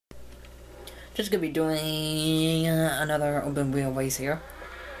just gonna be doing another open wheel race here.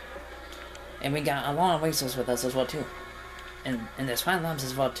 And we got a lot of racers with us as well too. And there's 5 laps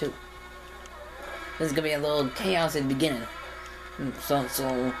as well too. This is gonna be a little chaos in the beginning. So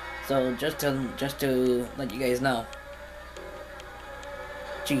just to let you guys know.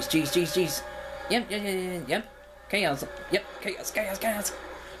 Jeez. Yep. Chaos. Yep. Chaos.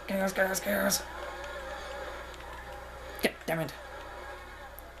 God damn it.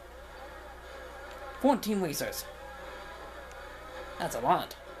 14 racers. That's a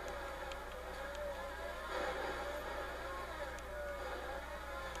lot.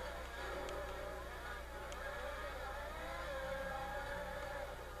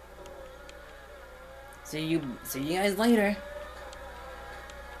 See you guys later.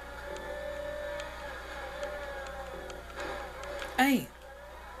 Hey!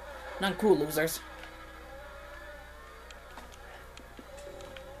 Not cool, losers.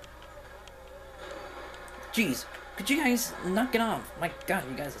 Jeez, could you guys knock it off? My god,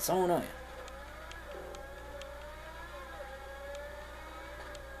 you guys are so annoying.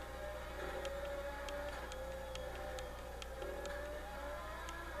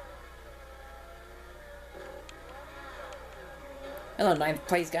 Hello, 9th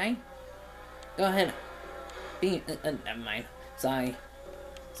place guy. Go ahead. Never mind. Sorry.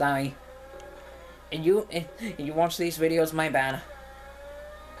 And you watch these videos, my bad.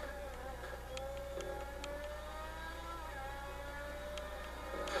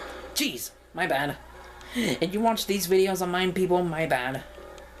 Jeez, my bad. And you watch these videos on mine, people, my bad.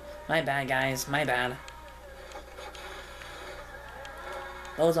 My bad, guys, my bad.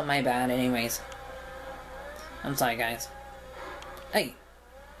 Those are my bad, anyways. I'm sorry, guys. Hey,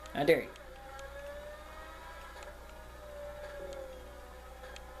 how dare you?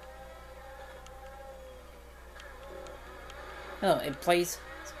 Hello, in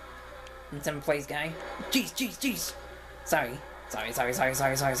 7th place guy. Jeez. Sorry.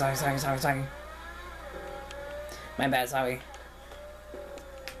 My bad, sorry.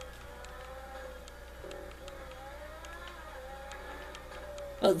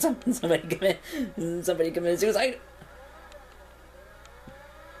 Oh, somebody committed suicide.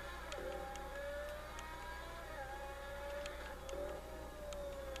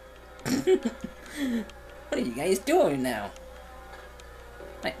 What are you guys doing now?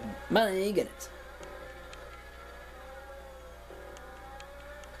 My goodness.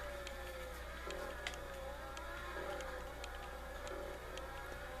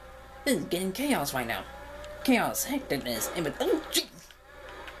 This is getting chaos right now. Chaos, hecticness, and with oh jeez.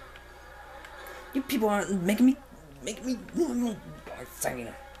 You people are making me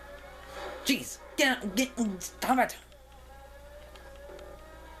jeez, stop it.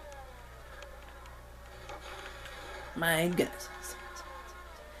 My goodness.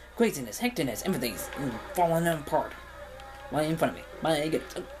 Craziness, hecticness, everything's falling apart. Right in front of me. My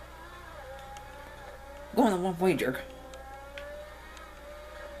goodness. Go on the wrong way, jerk.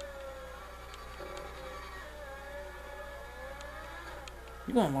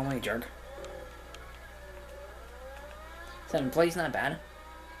 You're going the wrong way, jerk. 7th place, not bad.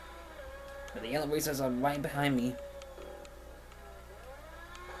 But the yellow racers are right behind me.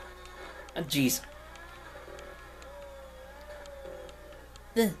 Jeez.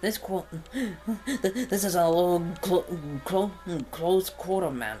 This is a little close quarter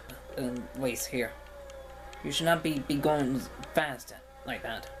map race here. You should not be going fast like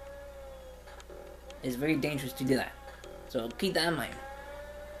that. It's very dangerous to do that. So keep that in mind.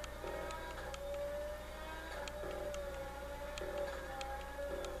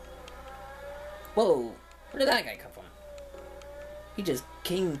 Whoa! Where did that guy come from? He just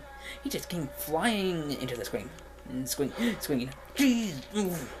came flying into the screen. Swinging. Jeez!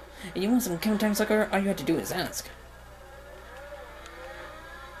 And you want some count time sucker? All you have to do is ask.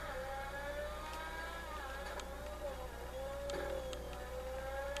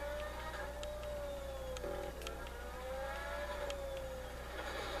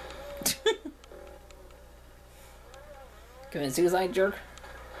 Commit suicide, jerk?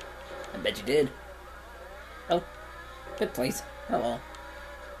 I bet you did. Oh, 5th place. Hello.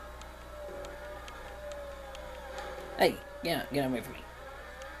 Hey, get away from me.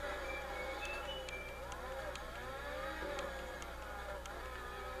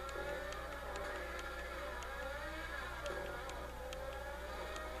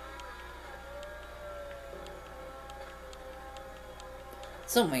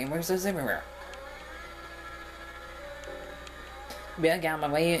 So many racers everywhere. You better get out of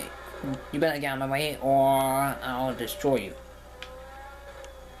my way. You better get out of my way, or I'll destroy you.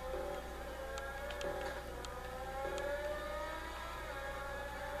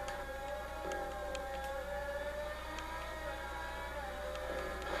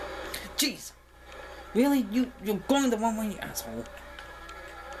 Jeez. Really? You're going the wrong way, you asshole.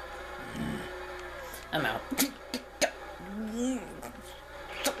 I'm out.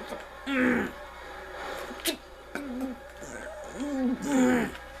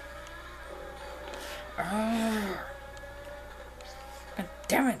 God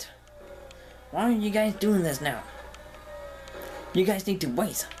damn it. Why are you guys doing this now? You guys need to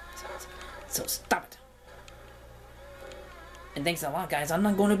wait. So stop it. And thanks a lot, guys. I'm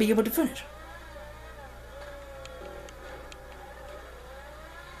not going to be able to finish.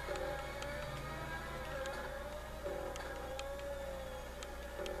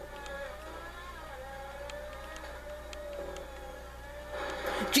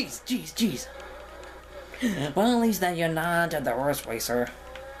 Jeez. Well, at least that you're not the worst racer.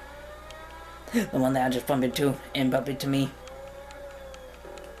 The one that I just bumped into and bumped into me.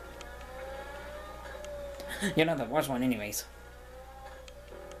 You're not the worst one anyways.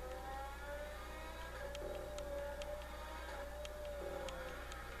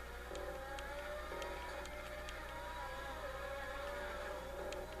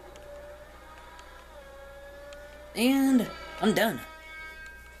 And I'm done.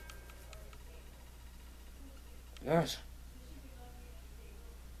 Yours.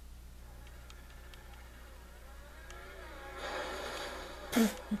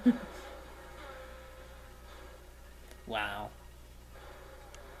 Wow.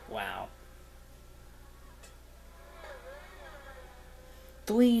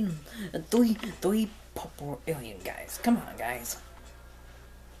 Three purple alien guys. Come on, guys.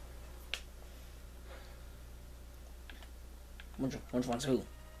 Which one's who?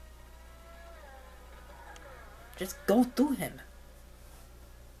 Just go through him.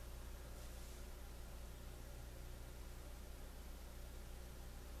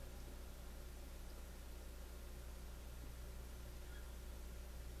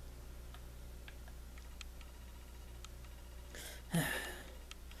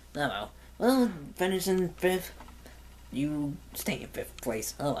 Oh well. Well, finish in 5th. You stay in 5th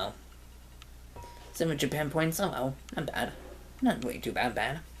place. Oh well. 7 Japan points. Oh well. Not bad. Not way too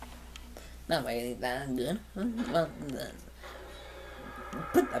bad. Not way that good. Well,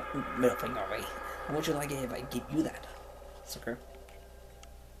 put that middle finger away. How would you like it if I give you that, sucker?